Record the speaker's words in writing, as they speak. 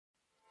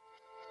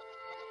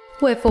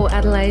We're for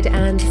Adelaide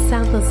and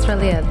South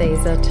Australia.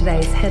 These are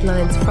today's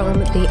headlines from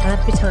The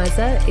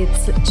Advertiser.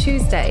 It's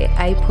Tuesday,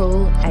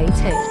 April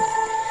 18th.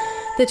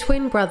 The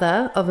twin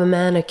brother of a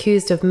man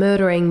accused of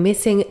murdering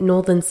missing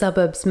Northern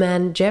Suburbs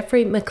man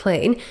Jeffrey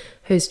McLean,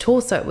 whose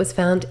torso was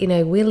found in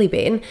a wheelie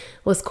bin,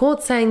 was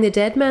caught saying the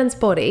dead man's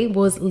body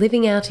was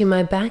living out in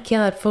my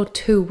backyard for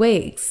 2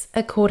 weeks,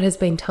 a court has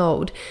been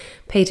told.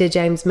 Peter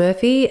James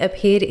Murphy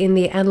appeared in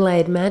the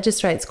Adelaide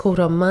Magistrates Court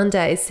on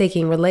Monday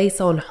seeking release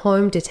on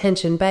home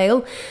detention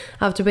bail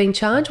after being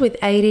charged with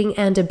aiding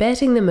and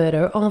abetting the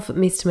murder of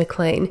Mr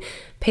McLean.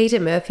 Peter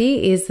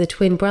Murphy is the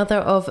twin brother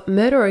of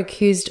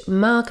murder-accused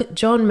Mark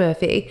John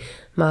Murphy.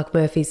 Mark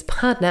Murphy's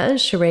partner,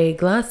 Cherie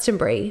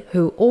Glastonbury,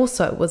 who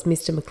also was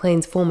Mr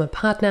McLean's former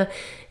partner,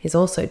 is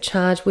also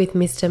charged with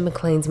Mr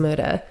McLean's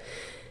murder.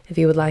 If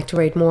you would like to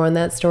read more on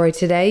that story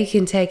today, you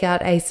can take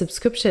out a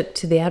subscription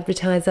to The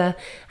Advertiser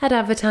at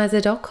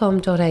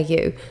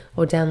advertiser.com.au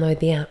or download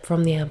the app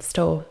from the App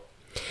Store.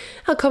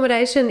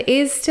 Accommodation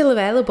is still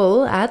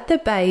available at the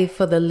Bay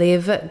for the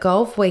Live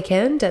Golf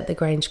Weekend at the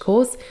Grange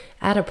Course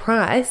at a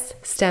price.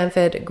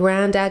 Stanford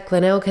Grand at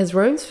Glenelg has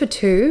rooms for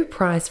 2,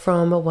 priced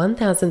from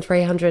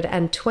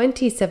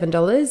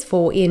 $1,327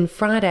 for in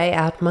Friday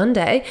out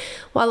Monday,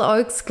 while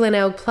Oaks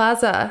Glenelg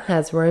Plaza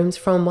has rooms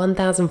from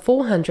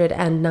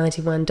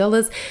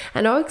 $1,491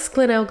 and Oaks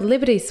Glenelg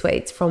Liberty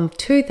Suites from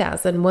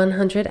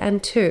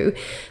 $2,102.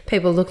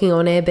 People looking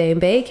on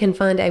Airbnb can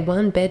find a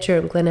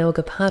 1-bedroom Glenelg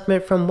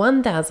apartment from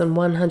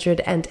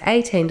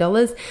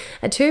 $1,118,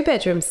 a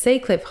 2-bedroom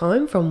Seacliff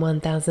home from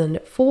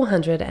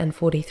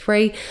 $1,443,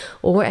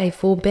 or a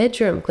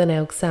 4-bedroom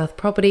Glenelg South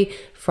property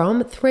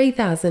from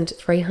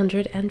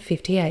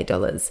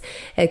 $3,358.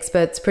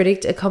 Experts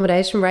predict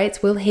accommodation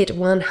rates will hit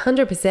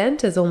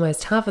 100% as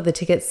almost half of the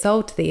tickets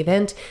sold to the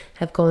event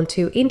have gone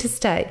to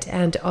interstate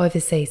and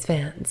overseas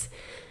fans.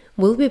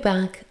 We'll be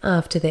back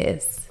after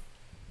this.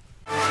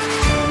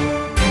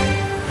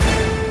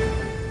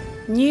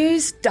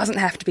 News doesn't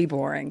have to be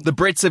boring. The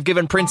Brits have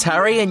given Prince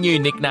Harry a new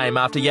nickname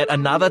after yet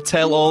another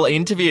tell-all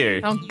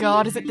interview. Oh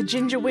God, is it the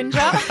Ginger Whinger?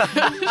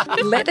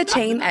 Let the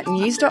team at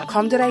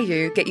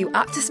news.com.au get you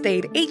up to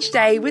speed each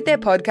day with their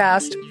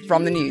podcast,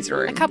 From the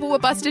Newsroom. A couple were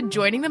busted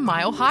joining the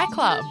Mile High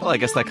Club. Well, I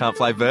guess they can't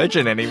fly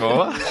Virgin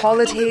anymore.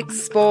 Politics,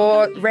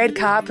 sport, red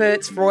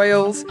carpets,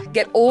 royals.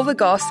 Get all the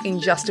goss in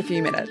just a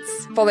few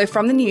minutes. Follow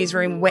From the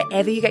Newsroom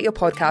wherever you get your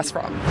podcast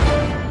from.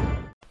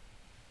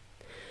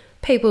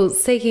 People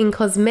seeking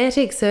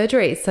cosmetic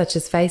surgery such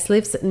as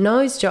facelifts,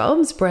 nose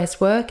jobs, breast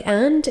work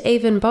and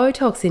even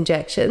Botox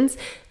injections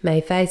may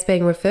face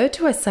being referred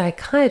to a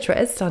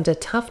psychiatrist under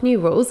tough new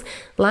rules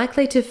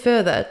likely to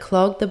further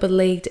clog the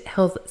beleaguered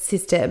health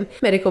system.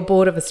 Medical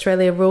Board of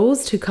Australia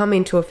rules to come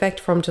into effect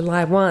from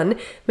July 1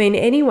 mean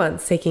anyone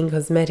seeking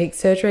cosmetic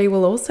surgery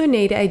will also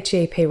need a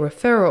GP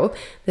referral.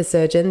 The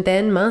surgeon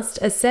then must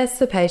assess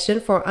the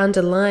patient for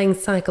underlying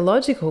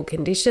psychological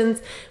conditions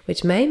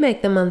which may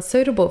make them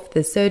unsuitable for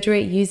the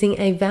surgery using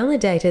a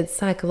validated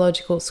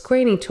psychological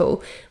screening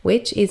tool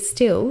which is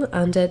still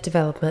under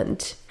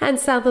development. And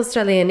South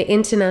Australian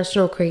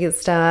international cricket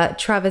star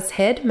Travis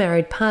Head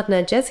married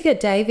partner Jessica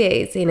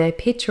Davies in a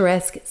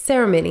picturesque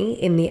ceremony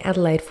in the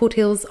Adelaide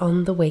foothills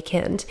on the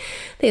weekend.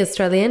 The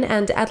Australian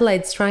and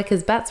Adelaide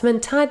Strikers batsman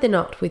tied the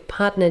knot with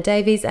partner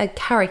Davies at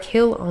Carrick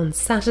Hill on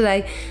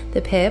Saturday.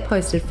 The pair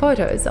posted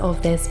photos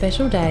of their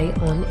special day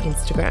on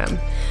Instagram.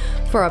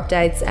 For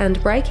updates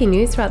and breaking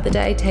news throughout the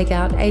day, take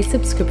out a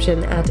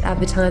subscription at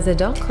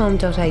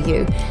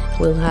advertiser.com.au.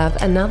 We'll have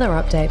another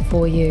update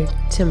for you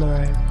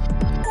tomorrow.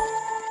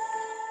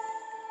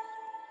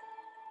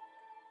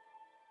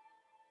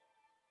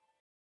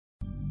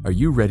 Are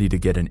you ready to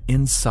get an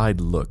inside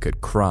look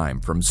at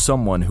crime from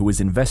someone who has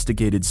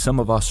investigated some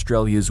of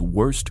Australia's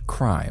worst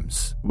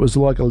crimes? It was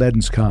like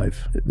Aladdin's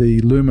Cave.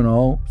 The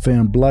luminol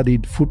found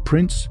bloodied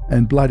footprints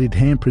and bloodied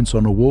handprints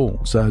on a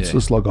wall, so it's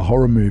just like a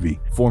horror movie.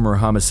 Former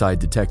homicide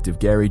detective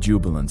Gary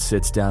Jubilant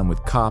sits down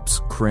with cops,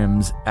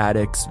 crims,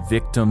 addicts,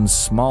 victims,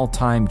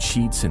 small-time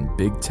cheats, and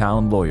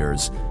big-town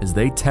lawyers as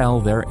they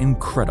tell their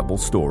incredible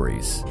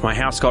stories. My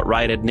house got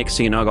raided. Next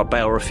thing you know, I got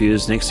bail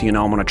refused. Next thing you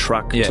know, I'm on a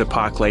truck to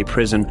Parklea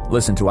Prison.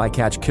 Listen to I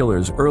Catch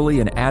Killers early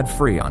and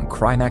ad-free on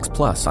Crimex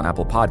Plus on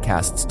Apple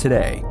Podcasts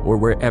today or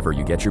wherever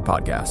you get your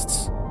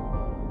podcasts.